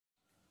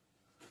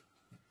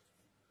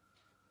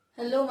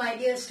Hello my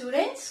dear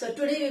students. So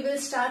today we will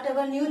start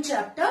our new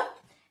chapter,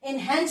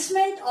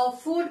 Enhancement of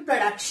Food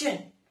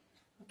Production.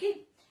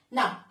 Okay.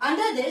 Now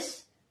under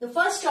this, the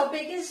first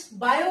topic is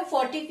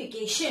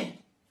Biofortification.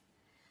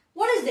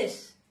 What is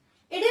this?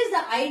 It is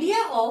the idea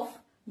of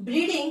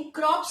breeding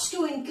crops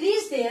to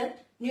increase their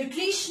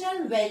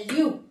nutritional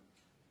value.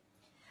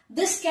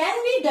 This can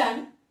be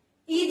done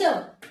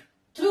either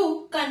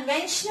through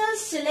conventional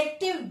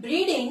selective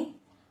breeding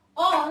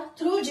or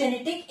through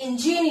genetic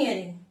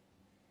engineering.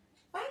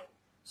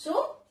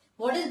 So,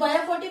 what is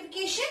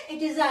biofortification?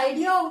 It is the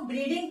idea of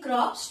breeding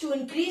crops to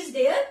increase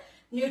their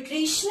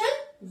nutritional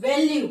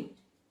value.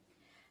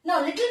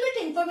 Now, little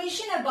bit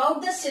information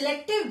about the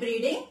selective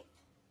breeding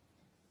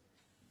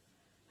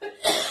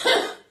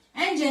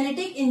and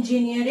genetic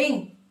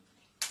engineering.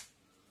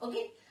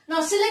 Okay. Now,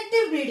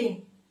 selective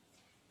breeding.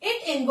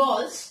 It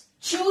involves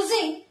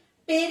choosing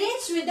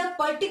parents with a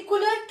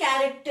particular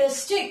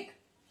characteristic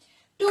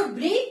to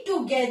breed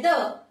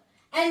together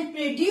and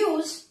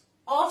produce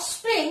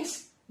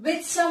offsprings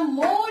with some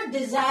more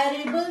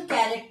desirable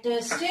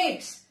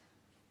characteristics.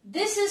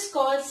 This is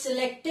called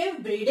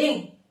selective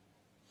breeding.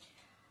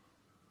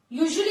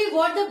 Usually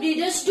what the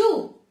breeders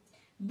do?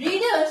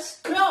 Breeders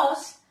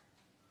cross,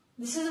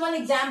 this is one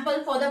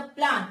example for the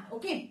plant.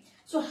 Okay.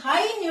 So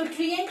high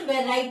nutrient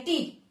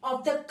variety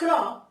of the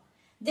crop,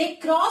 they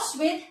cross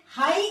with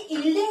high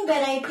yielding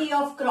variety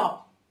of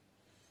crop.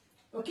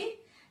 Okay.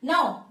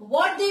 Now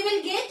what they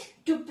will get?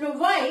 To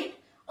provide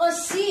a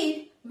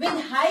seed with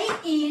high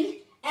yield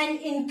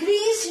and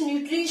increased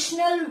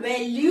nutritional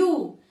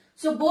value.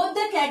 So both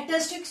the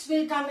characteristics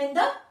will come in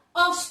the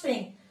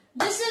offspring.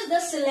 This is the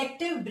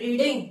selective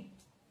breeding.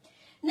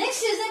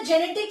 Next is the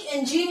genetic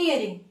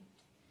engineering.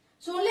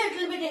 So only a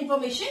little bit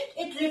information.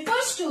 It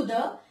refers to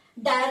the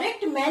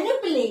direct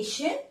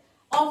manipulation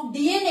of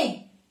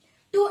DNA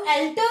to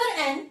alter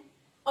an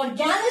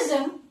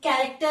organism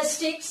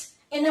characteristics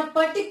in a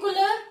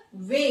particular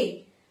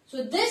way.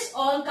 So this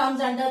all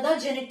comes under the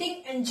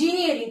genetic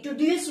engineering to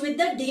deals with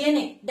the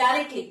DNA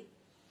directly.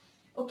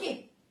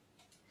 Okay.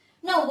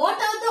 Now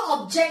what are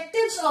the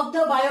objectives of the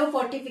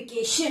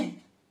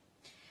biofortification?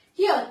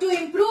 Here to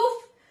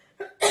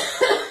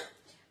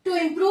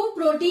improve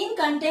protein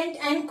content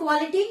and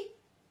quality,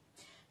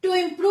 to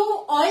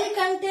improve oil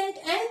content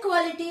and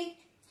quality,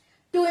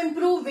 to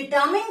improve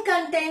vitamin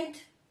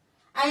content,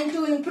 and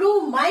to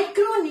improve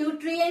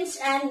micronutrients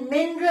and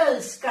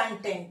minerals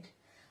content.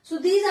 So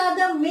these are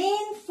the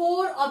main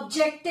 4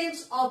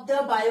 objectives of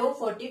the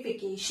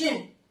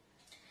biofortification.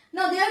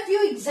 Now there are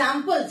few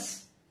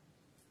examples.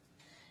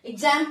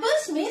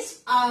 Examples means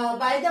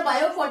by the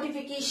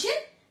biofortification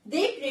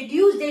they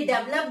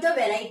develop the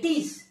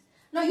varieties.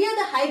 Now here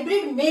the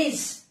hybrid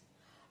maize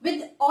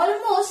with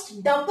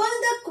almost double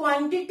the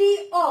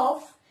quantity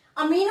of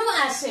amino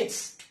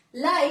acids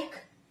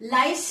like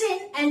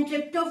lysine and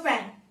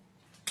tryptophan.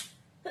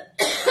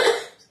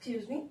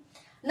 Excuse me.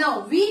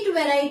 Now wheat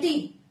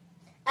variety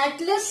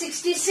Atlas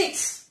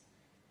 66,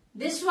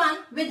 this one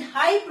with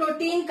high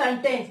protein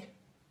content,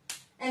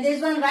 and there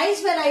is one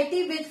rice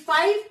variety with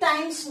 5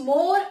 times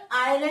more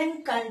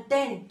iron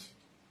content.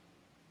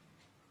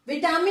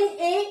 Vitamin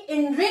A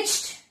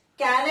enriched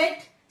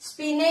carrot,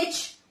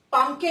 spinach,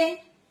 pumpkin.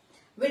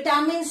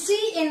 Vitamin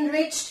C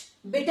enriched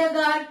bitter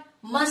gourd,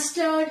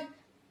 mustard,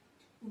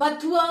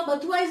 bathua.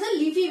 Bathua is a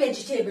leafy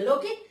vegetable.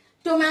 Okay.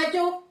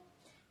 Tomato.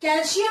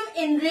 Calcium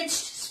enriched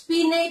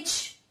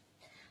spinach.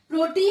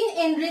 Protein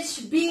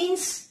enriched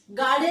beans,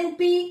 garden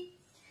pea.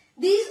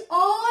 These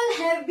all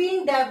have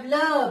been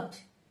developed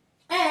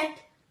at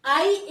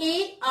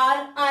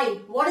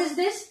IARI. What is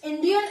this?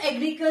 Indian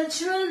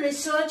Agricultural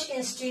Research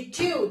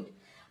Institute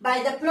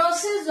by the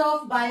process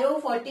of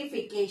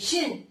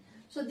biofortification.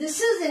 So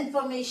this is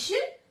information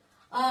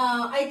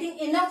I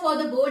think enough for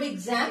the board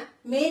exam.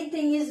 Main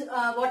thing is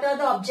what are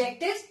the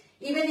objectives.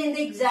 Even in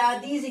the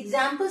these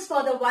examples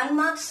for the 1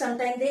 mark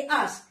sometimes they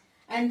ask,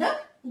 and the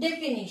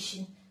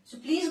definition. So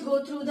please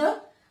go through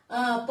the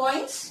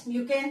points.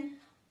 You can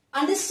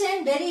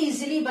understand very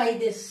easily by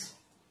this.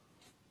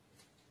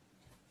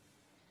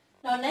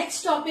 Now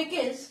next topic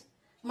is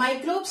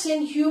microbes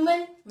in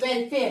human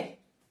welfare.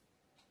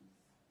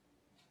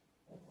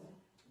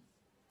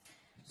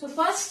 So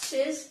first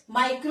is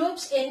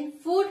microbes in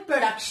food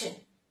production.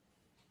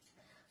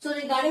 So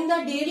regarding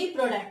the dairy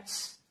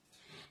products,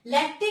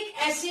 lactic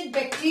acid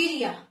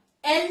bacteria,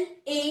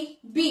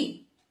 LAB,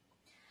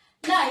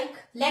 like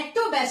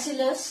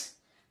lactobacillus,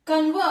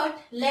 convert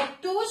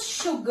lactose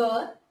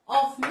sugar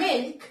of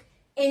milk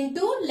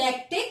into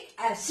lactic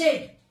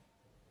acid.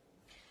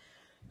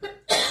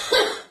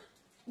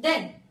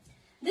 Then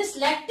this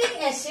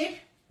lactic acid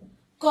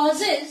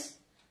causes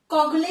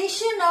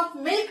coagulation of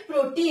milk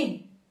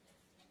protein,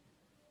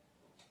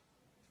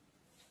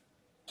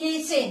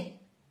 casein.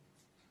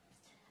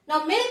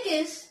 Now milk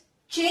is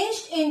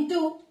changed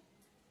into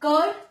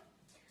curd,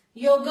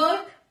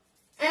 yogurt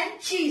and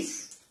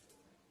cheese.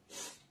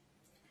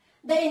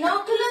 The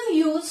inoculum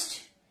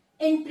used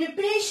in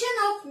preparation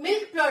of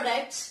milk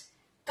products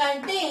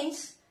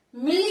contains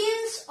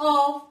millions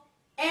of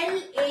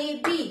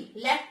LAB,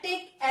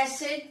 lactic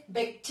acid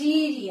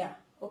bacteria,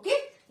 okay,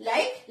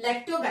 like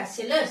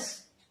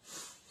lactobacillus.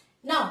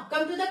 Now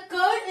come to the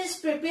curd is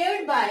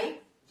prepared by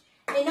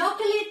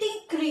inoculating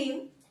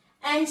cream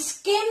and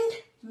skimmed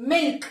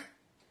milk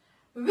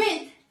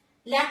with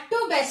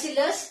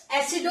Lactobacillus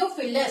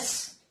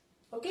acidophilus.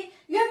 Okay,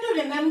 you have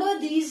to remember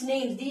these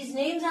names. These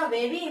names are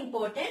very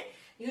important.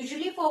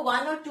 Usually for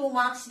 1 or 2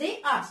 marks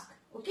they ask.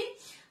 Okay,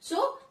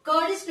 so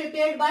curd is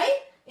prepared by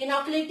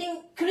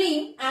inoculating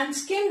cream and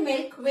skimmed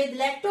milk with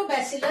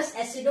Lactobacillus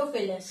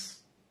acidophilus.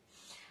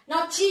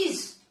 Now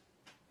cheese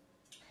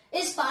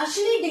is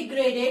partially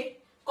degraded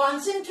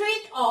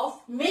concentrate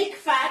of milk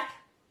fat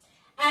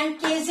and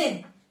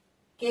casein.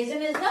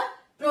 Casein is the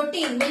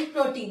protein, milk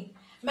protein,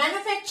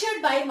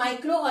 manufactured by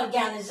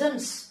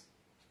microorganisms.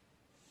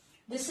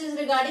 This is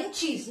regarding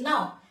cheese.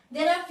 Now,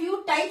 there are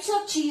few types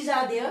of cheese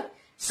are there.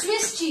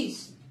 Swiss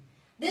cheese.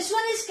 This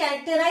one is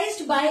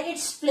characterized by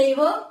its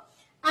flavor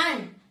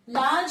and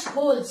large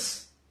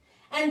holes.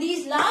 And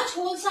these large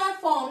holes are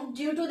formed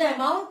due to the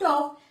amount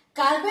of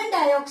carbon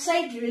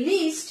dioxide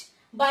released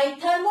by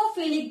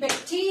thermophilic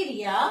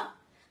bacteria.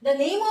 The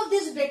name of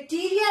this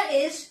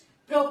bacteria is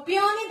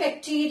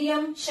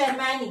Propionibacterium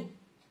shermani.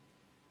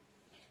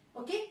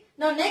 Okay.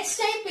 Now next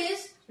type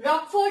is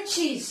Roquefort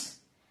cheese.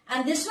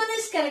 And this one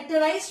is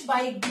characterized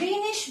by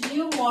greenish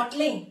blue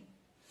mottling.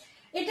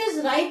 It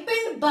is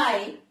ripened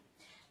by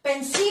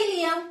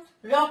Penicillium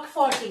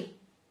roqueforti.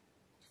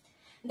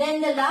 Then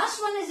the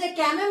last one is a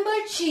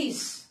Camembert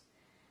cheese.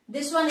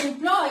 This one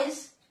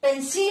employs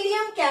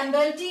Penicillium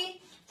camberti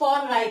for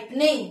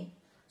ripening.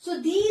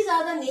 So these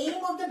are the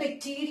name of the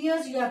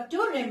bacteria you have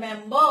to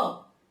remember.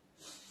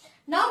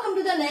 Now come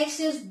to the next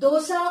is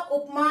dosa,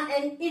 upma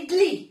and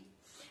idli.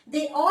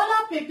 They all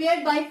are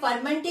prepared by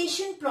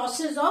fermentation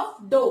process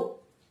of dough.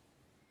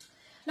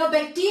 Now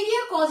bacteria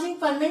causing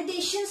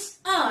fermentations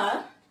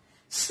are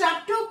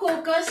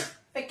Streptococcus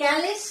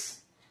faecalis,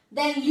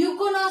 then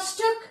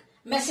Leuconostoc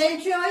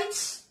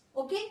mesenterioids,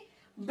 okay,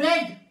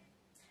 bread.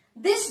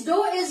 This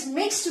dough is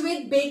mixed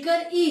with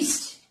baker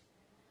yeast.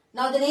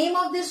 Now the name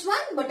of this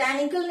one,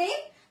 botanical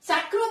name,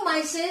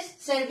 Saccharomyces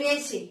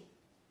cerevisiae.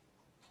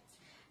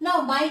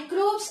 Now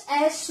microbes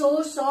as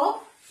source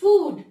of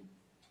food.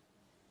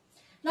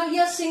 Now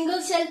here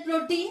single cell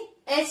protein,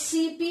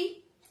 SCP,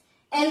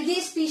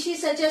 algae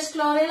species such as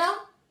chlorella,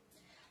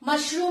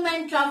 mushroom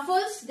and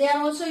truffles, they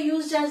are also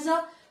used as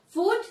a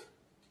food.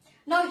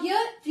 Now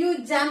here few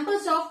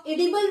examples of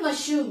edible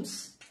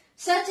mushrooms,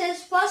 such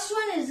as first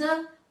one is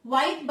a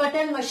white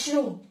button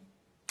mushroom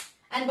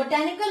and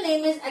botanical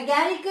name is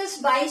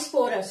Agaricus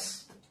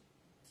bisporus.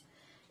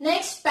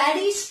 Next,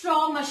 paddy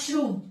straw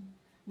mushroom,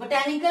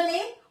 botanical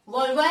name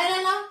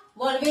Volvirella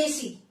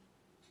volvaceae.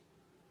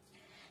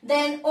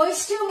 Then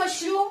oyster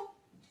mushroom,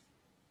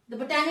 the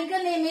botanical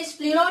name is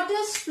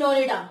Pleurotus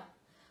florida.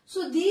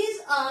 So these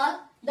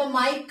are the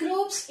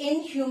microbes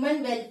in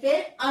human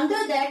welfare.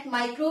 Under that,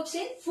 microbes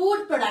in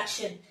food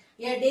production.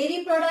 Here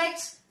dairy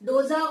products,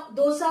 dosa,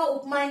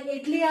 upma and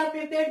idli are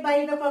prepared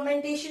by the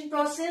fermentation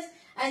process,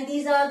 and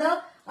these are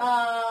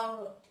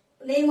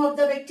the name of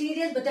the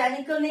bacteria,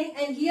 botanical name,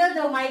 and here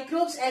the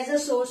microbes as a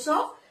source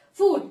of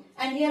food.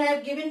 And here I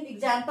have given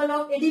example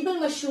of edible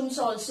mushrooms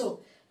also.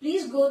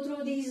 Please go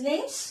through these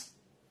names.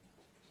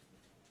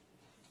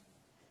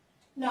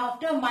 Now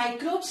after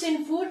microbes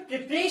in food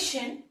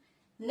preparation,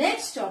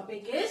 next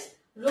topic is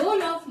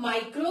role of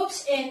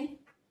microbes in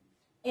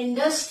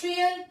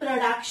industrial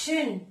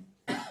production.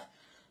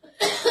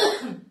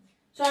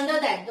 So under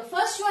that, the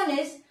first one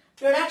is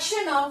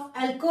production of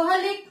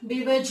alcoholic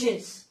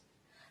beverages.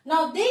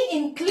 Now they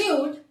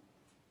include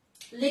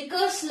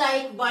liquors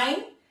like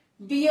wine,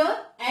 beer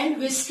and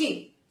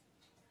whiskey.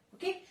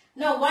 Okay.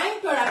 Now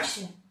wine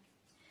production.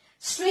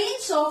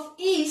 Strains of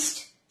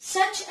yeast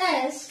such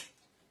as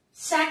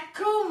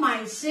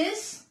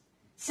Saccharomyces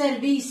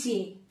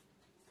cerevisiae.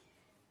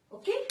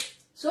 Okay.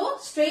 So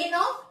strain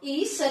of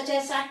yeast such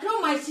as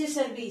Saccharomyces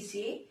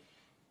cerevisiae.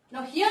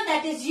 Now here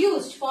that is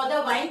used for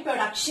the wine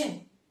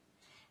production.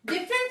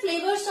 Different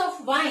flavors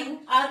of wine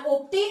are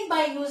obtained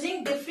by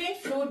using different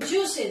fruit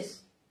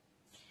juices.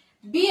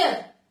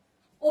 Beer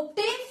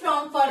obtained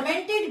from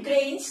fermented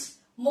grains,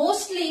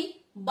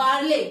 mostly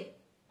barley.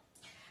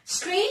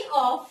 Strain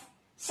of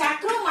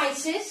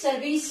Saccharomyces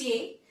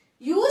cerevisiae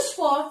used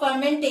for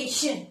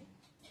fermentation.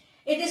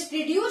 It is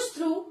produced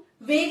through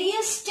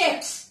various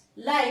steps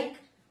like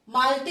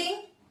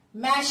malting,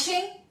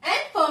 mashing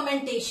and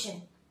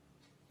fermentation.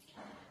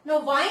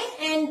 Now wine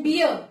and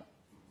beer,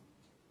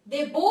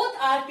 they both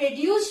are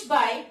produced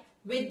by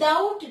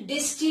without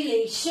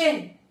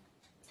distillation.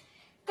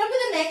 Come to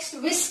the next,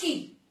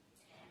 whiskey.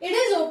 It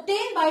is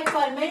obtained by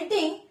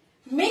fermenting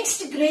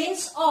mixed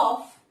grains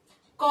of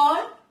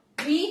corn,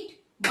 wheat,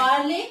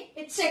 barley,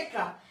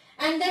 etc.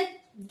 And then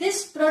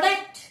this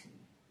product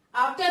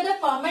after the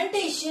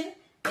fermentation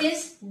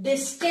is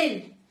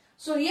distilled.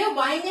 So here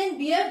wine and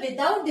beer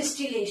without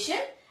distillation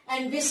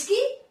and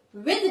whiskey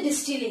with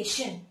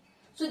distillation.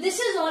 So this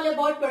is all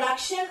about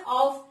production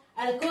of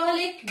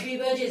alcoholic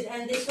beverages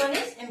and this one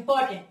is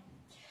important.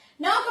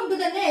 Now come to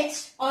the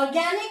next,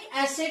 organic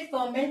acid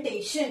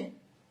fermentation.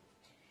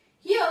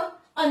 Here,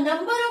 a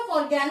number of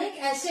organic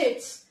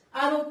acids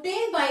are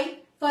obtained by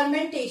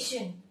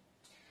fermentation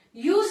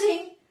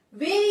using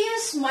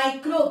various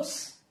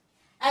microbes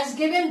as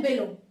given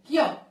below.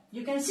 Here,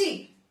 you can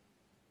see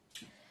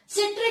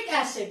citric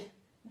acid.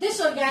 This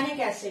organic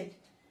acid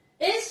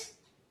is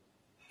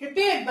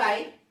prepared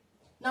by,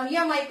 now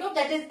here microbe,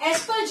 that is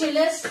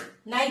Aspergillus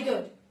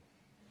niger.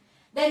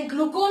 Then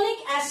gluconic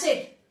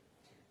acid.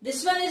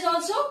 This one is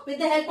also with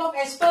the help of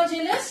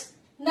Aspergillus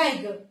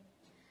niger.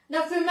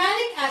 Now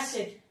fumaric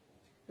acid,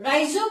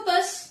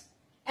 Rhizopus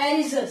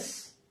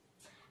erizus.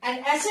 And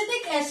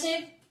acetic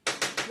acid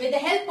with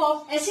the help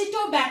of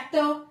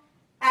Acetobacter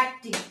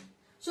acti.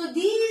 So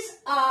this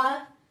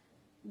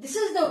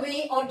is the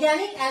way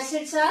organic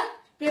acids are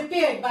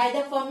prepared by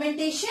the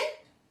fermentation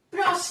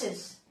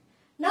process.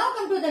 Now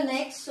come to the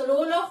next,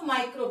 role of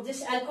microbes.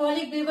 This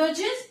alcoholic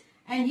beverages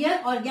and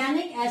here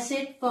organic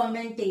acid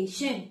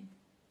fermentation.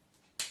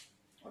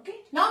 Okay.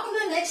 Now come to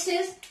the next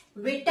is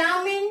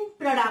vitamin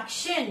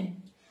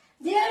production.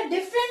 There are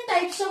different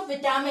types of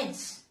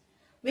vitamins.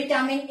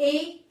 Vitamin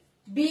A,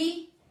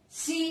 B,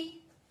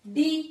 C,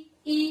 D,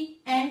 E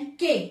and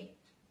K.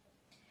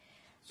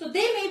 So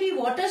they may be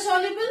water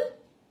soluble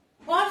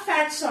or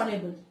fat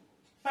soluble.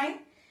 Fine.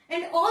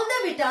 And all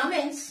the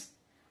vitamins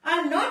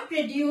are not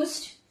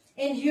produced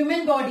in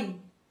human body.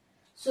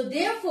 So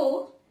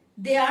therefore,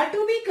 they are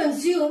to be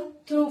consumed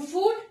through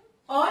food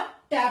or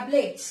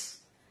tablets.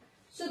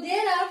 So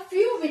there are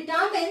few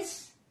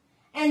vitamins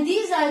and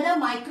these are the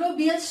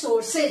microbial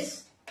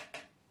sources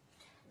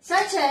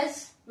such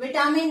as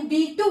vitamin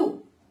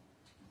B2.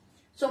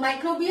 So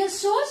microbial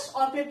source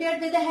or prepared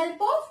with the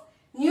help of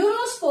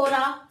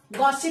Neurospora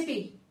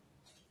gossypi.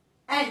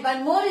 And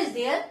one more is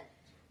there,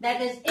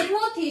 that is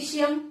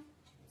Irmothecium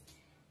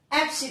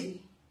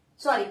ashby.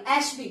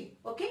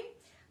 Okay.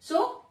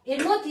 So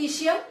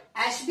Irmothecium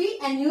ashby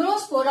and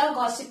Neurospora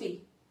gossypi.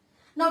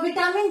 Now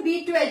vitamin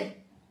B12.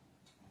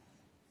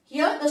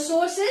 Here the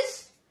source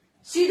is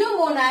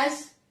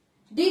Pseudomonas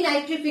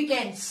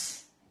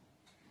denitrificans.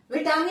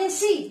 Vitamin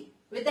C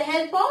with the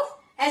help of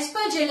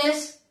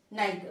Aspergillus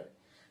niger.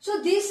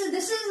 So this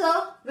is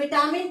a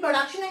vitamin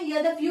production and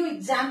here the few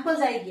examples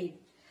I gave.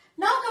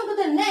 Now come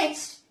to the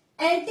next,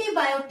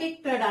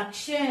 antibiotic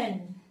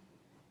production.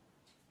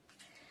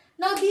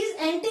 Now these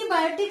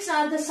antibiotics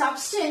are the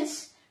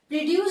substance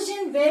produced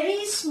in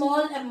very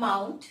small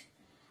amount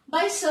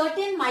by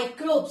certain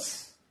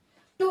microbes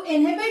to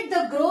inhibit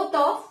the growth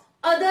of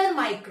other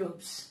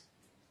microbes.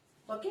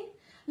 Okay.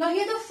 Now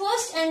here the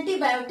first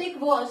antibiotic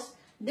was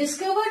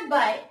discovered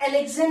by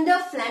Alexander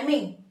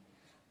Fleming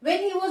when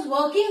he was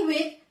working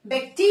with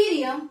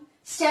bacterium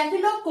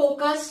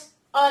Staphylococcus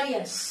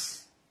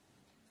aureus.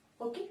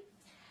 Okay.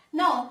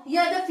 Now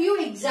here are the few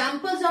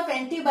examples of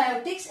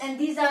antibiotics and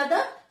these are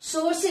the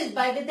sources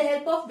by with the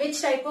help of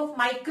which type of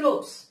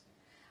microbes.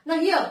 Now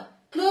here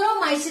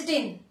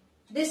chloromycetin,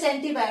 this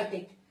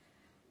antibiotic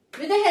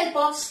with the help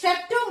of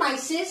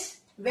Streptomyces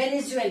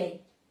venezuelae.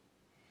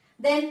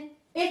 Then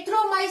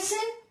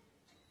erythromycin,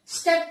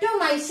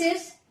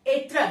 Streptomyces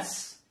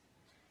atrus.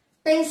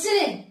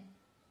 Penicillin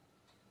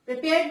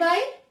prepared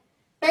by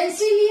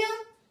Penicillium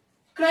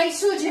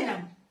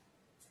chrysogenum.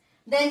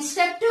 Then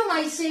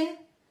streptomycin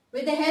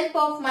with the help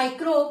of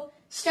microbe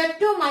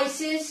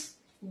Streptomyces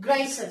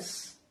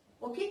griseus.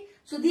 Okay.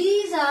 So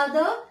these are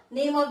the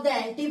name of the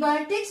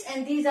antibiotics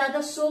and these are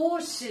the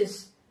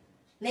sources,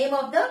 name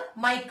of the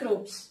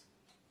microbes.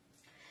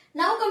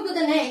 Now come to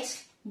the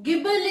next,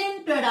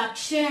 gibberellin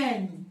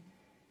production.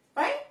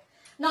 Right?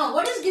 Now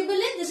what is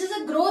gibberellin? This is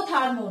a growth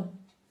hormone.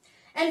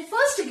 And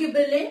first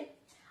gibberellin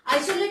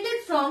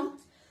isolated from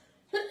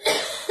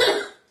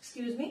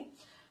excuse me,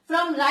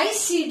 from rice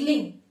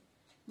seedling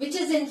which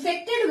is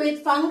infected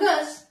with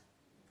fungus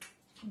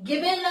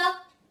Gibberella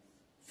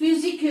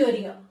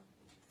fusicuria.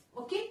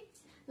 Okay.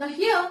 Now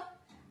here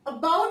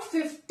about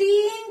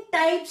 15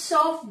 types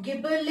of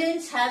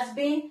gibberellins has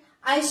been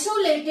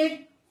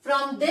isolated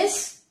from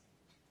this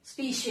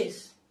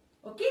species.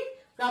 Okay.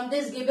 From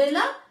this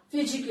Gibberella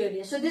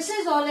fusicuria. So this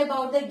is all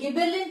about the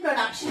gibberellin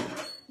production.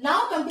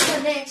 Now come to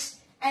the next,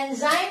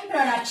 enzyme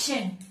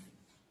production.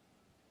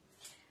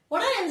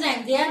 What are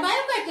enzymes? They are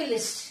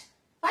biocatalysts.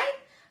 Right?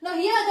 Now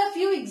here are the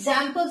few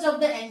examples of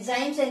the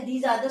enzymes and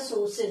these are the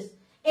sources.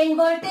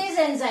 Invertase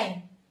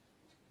enzyme.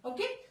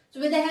 Okay. So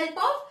with the help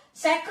of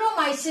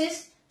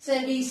Saccharomyces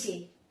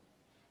cerevisiae.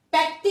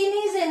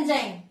 Pectinase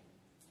enzyme.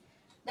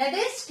 That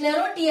is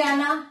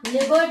Sclerotiana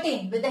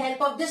libertine with the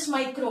help of this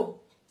microbe.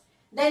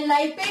 Then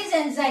lipase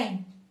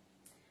enzyme.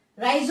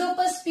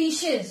 Rhizopus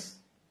species.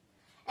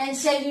 And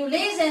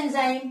cellulase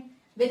enzyme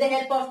with the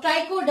help of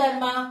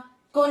Trichoderma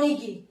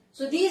conigi.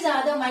 So these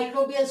are the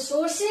microbial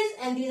sources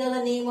and these are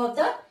the name of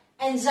the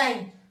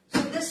enzyme.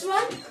 So this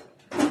one,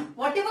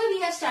 whatever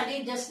we have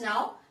studied just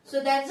now,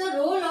 so that's the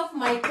role of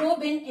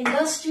microbe in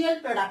industrial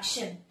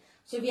production.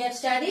 So we have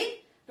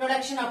studied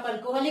production of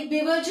alcoholic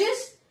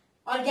beverages,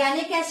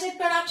 organic acid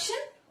production,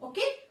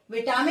 okay,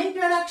 vitamin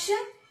production,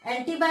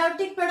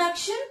 antibiotic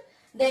production,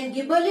 then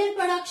gibberellin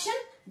production,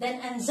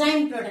 then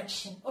enzyme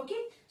production. Okay.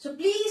 So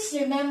please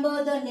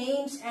remember the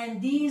names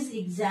and these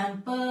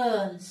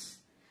examples.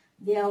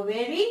 They are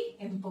very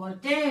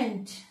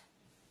important.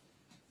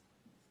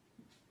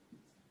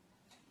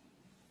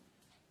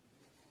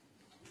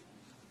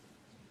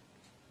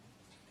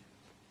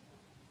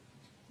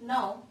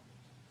 Now,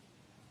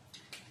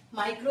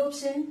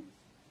 microbes in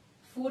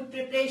food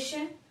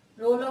preparation,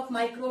 role of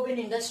microbe in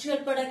industrial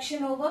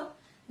production over.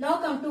 Now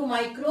come to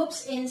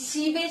microbes in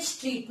sewage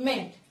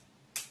treatment.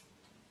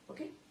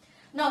 Okay.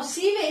 Now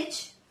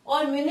sewage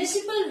or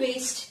municipal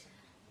waste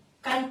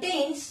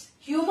contains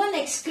human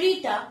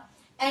excreta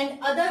and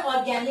other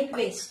organic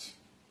waste.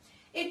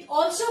 It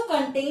also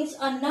contains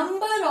a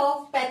number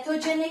of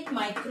pathogenic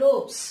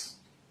microbes.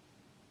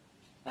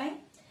 Fine.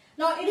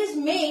 Now it is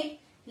made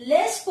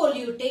less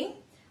polluting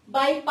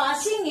by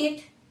passing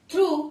it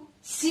through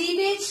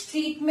sewage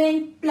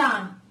treatment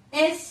plant,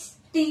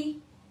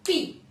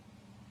 STP.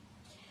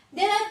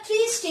 There are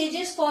 3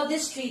 stages for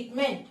this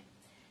treatment: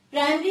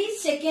 primary,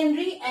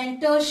 secondary and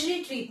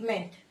tertiary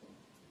treatment.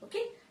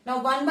 Okay.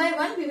 Now one by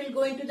one we will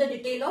go into the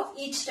detail of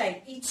each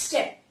type, each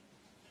step.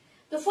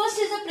 The first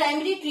is the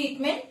primary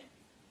treatment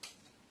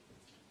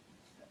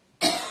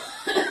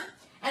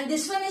and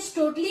this one is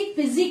totally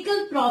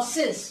physical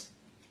process.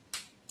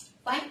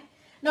 Fine.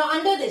 Now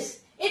under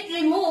this, it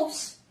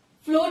removes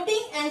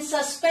floating and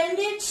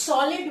suspended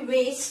solid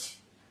waste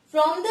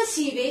from the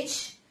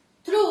sewage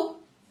through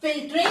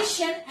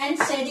filtration and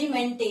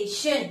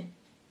sedimentation.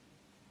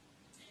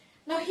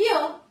 Now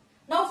here,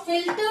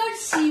 filtered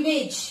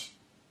sewage,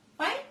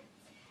 fine,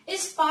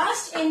 is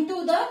passed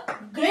into the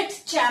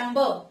grit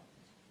chamber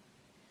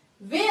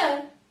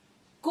where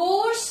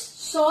coarse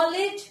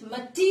solid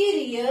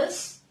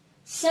materials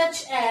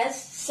such as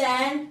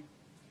sand,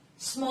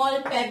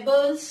 small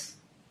pebbles,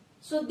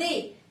 so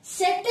they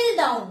settle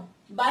down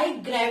by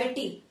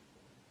gravity.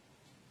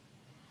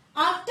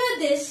 After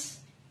this,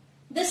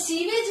 the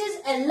sewage is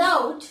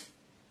allowed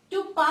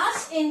to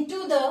pass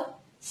into the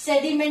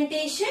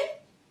sedimentation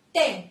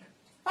tank.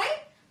 Fine.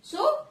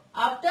 So,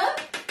 after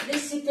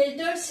this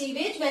filtered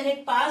sewage, when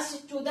it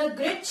passed to the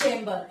grit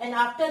chamber, and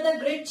after the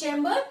grit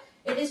chamber,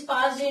 it is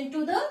passed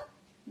into the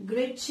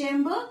grit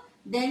chamber,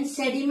 then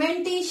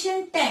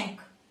sedimentation tank.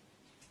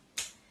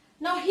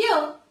 Now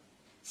here,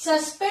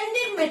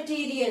 suspended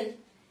material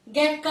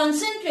get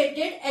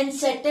concentrated and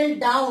settle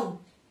down,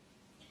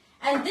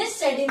 and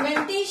this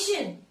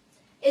sedimentation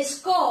is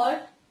called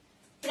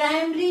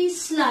primary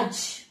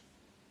sludge,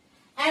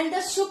 and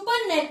the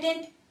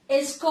supernatant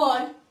is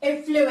called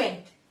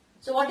effluent.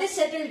 So what is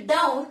settled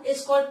down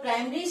is called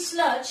primary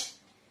sludge,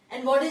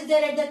 and what is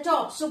there at the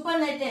top,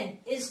 supernatant,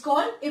 is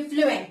called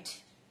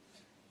effluent.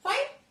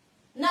 Fine.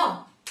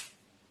 Now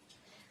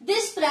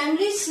this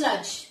primary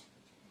sludge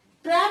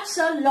traps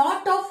a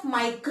lot of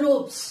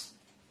microbes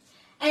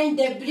and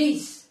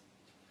debris,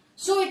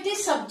 so it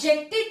is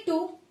subjected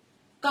to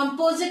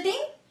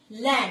compositing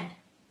land.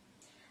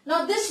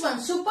 Now this one,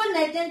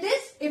 supernatant,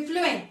 is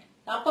effluent,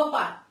 upper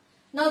part.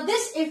 Now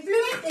this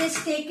effluent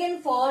is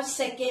taken for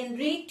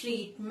secondary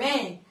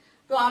treatment.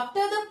 So after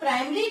the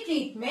primary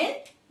treatment,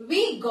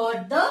 we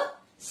got the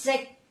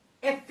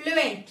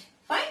effluent,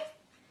 fine,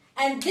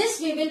 and this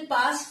we will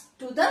pass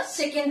to the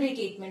secondary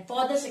treatment,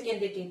 for the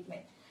secondary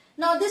treatment.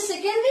 Now this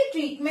secondary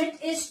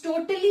treatment is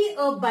totally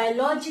a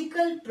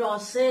biological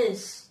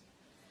process.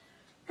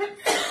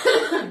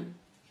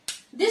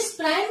 This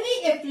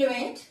primary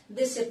effluent,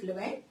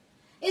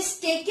 is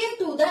taken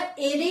to the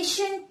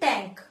aeration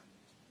tank.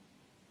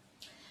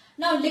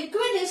 Now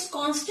liquid is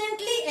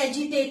constantly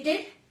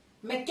agitated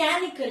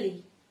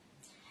mechanically,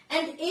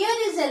 and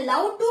air is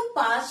allowed to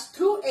pass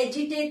through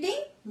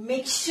agitating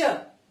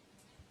mixture.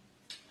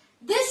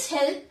 This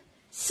helps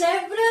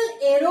several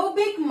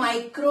aerobic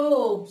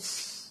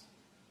microbes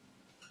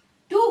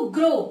to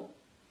grow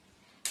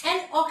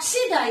and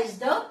oxidize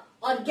the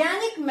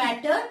organic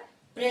matter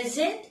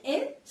present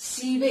in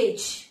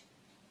sewage.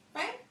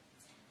 Right?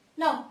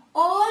 Now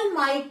all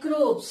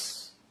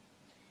microbes,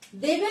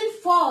 they will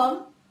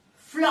form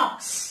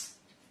flocks.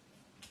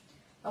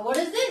 Now what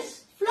is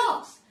this?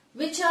 Flocks,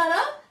 which are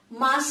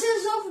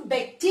masses of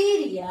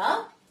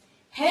bacteria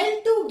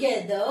held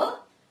together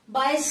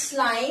by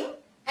slime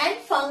and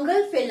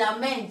fungal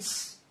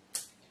filaments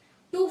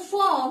to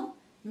form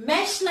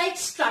mesh-like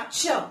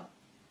structure,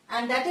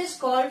 and that is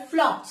called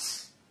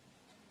flocks.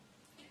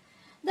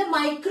 The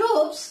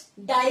microbes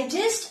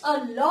digest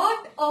a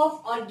lot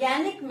of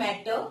organic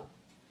matter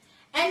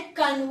and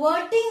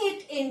converting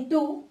it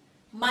into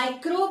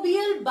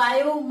microbial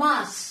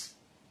biomass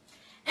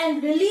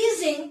and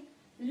releasing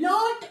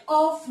lot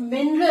of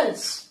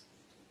minerals.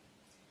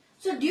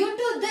 So due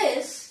to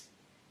this,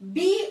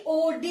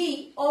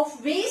 BOD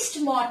of waste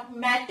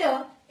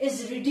matter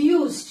is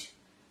reduced.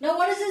 Now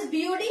what is this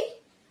BOD?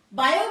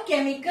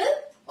 Biochemical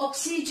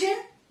oxygen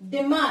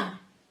demand,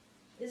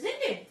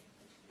 isn't it?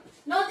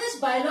 Now this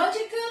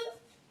biological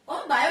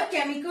or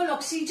biochemical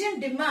oxygen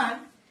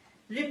demand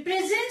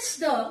represents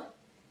the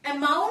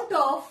amount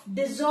of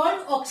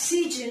dissolved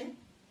oxygen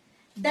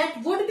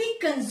that would be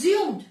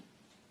consumed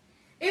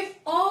if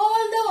all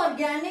the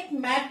organic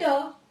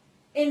matter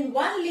in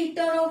 1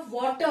 liter of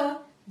water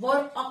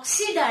were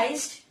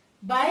oxidized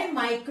by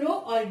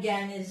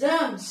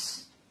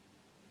microorganisms.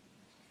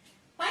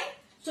 Fine.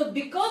 So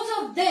because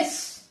of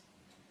this,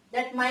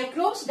 that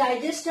microbes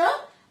digest a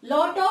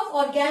lot of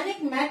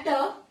organic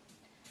matter,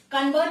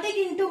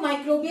 converting into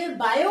microbial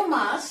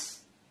biomass,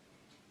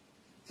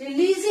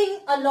 releasing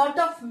a lot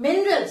of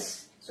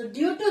minerals. So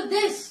due to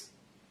this,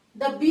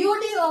 the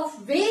BOD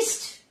of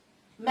waste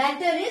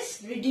matter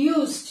is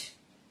reduced.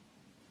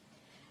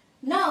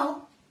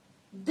 Now,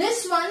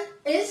 this one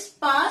is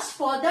passed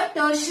for the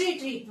tertiary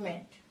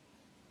treatment.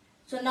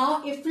 So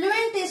now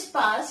effluent is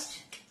passed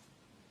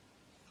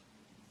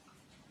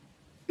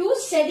to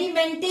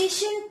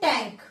sedimentation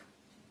tank,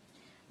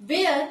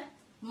 where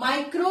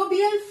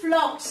microbial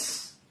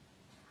flocks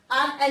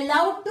are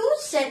allowed to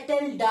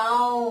settle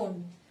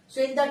down.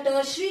 So in the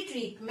tertiary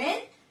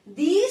treatment,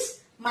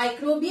 these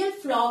microbial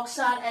flocks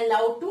are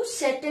allowed to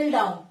settle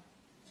down.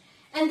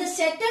 And the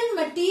settled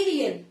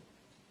material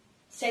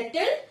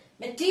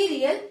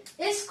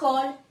is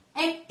called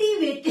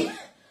activated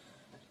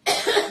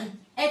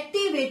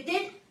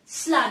activated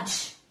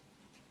sludge.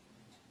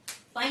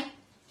 Fine.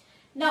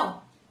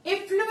 Now,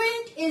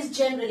 effluent is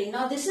generally,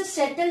 now this is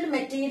settled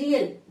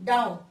material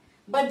down,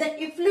 but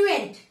the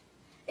effluent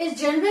is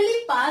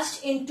generally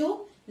passed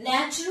into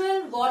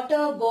natural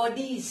water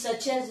bodies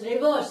such as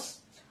rivers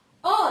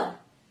or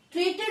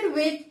treated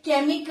with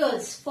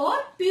chemicals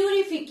for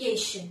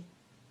purification.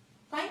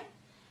 Fine.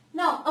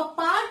 Now, a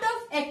part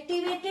of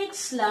activated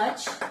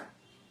sludge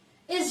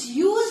is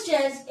used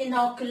as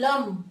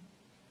inoculum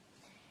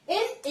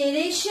in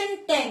aeration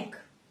tank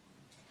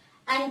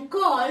and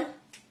called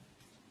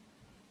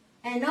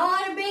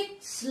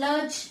anaerobic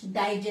sludge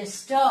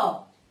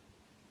digester.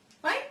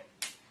 Fine.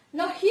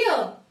 Now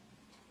here,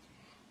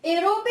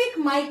 aerobic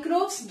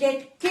microbes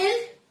get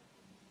killed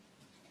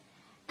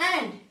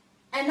and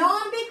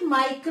anaerobic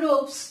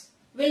microbes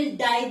will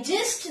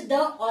digest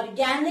the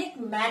organic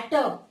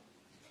matter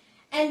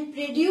and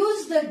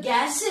produce the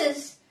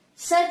gases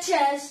such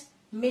as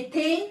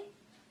methane,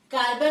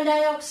 carbon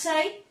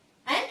dioxide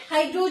and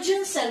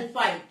hydrogen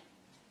sulfide.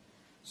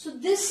 So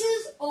this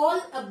is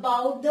all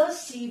about the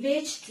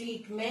sewage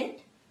treatment,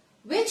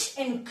 which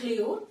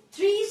include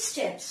 3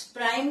 steps: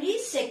 primary,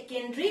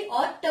 secondary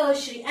or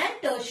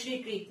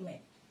tertiary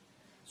treatment.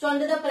 So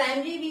under the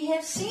primary we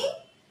have seen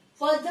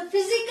for the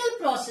physical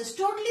process,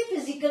 totally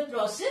physical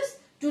process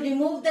to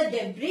remove the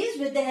debris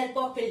with the help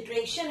of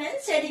filtration and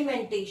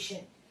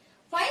sedimentation.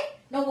 Fine.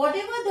 Now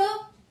whatever the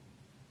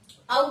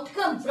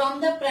outcome from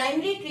the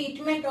primary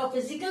treatment or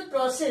physical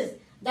process,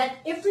 that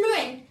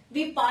effluent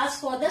we pass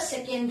for the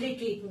secondary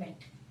treatment.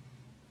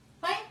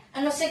 Fine.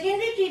 And the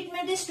secondary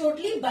treatment is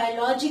totally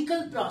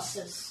biological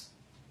process.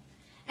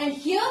 And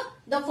here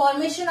the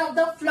formation of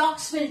the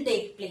flocks will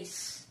take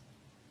place.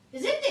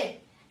 Isn't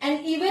it?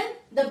 And even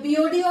the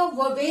BOD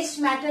of waste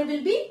matter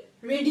will be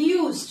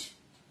reduced.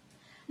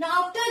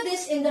 Now after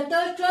this, in the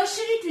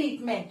tertiary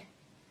treatment,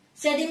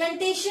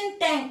 sedimentation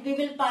tank we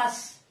will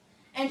pass.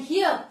 And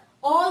here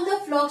all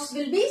the flocks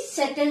will be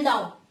settled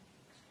down.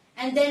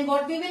 And then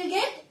what we will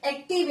get?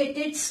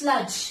 Activated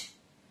sludge.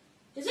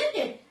 Isn't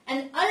it?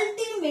 And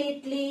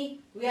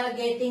ultimately we are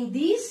getting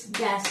these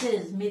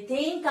gases: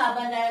 methane,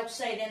 carbon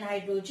dioxide and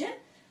hydrogen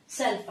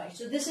sulfide.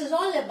 So this is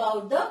all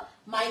about the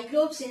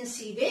microbes in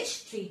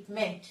sewage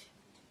treatment.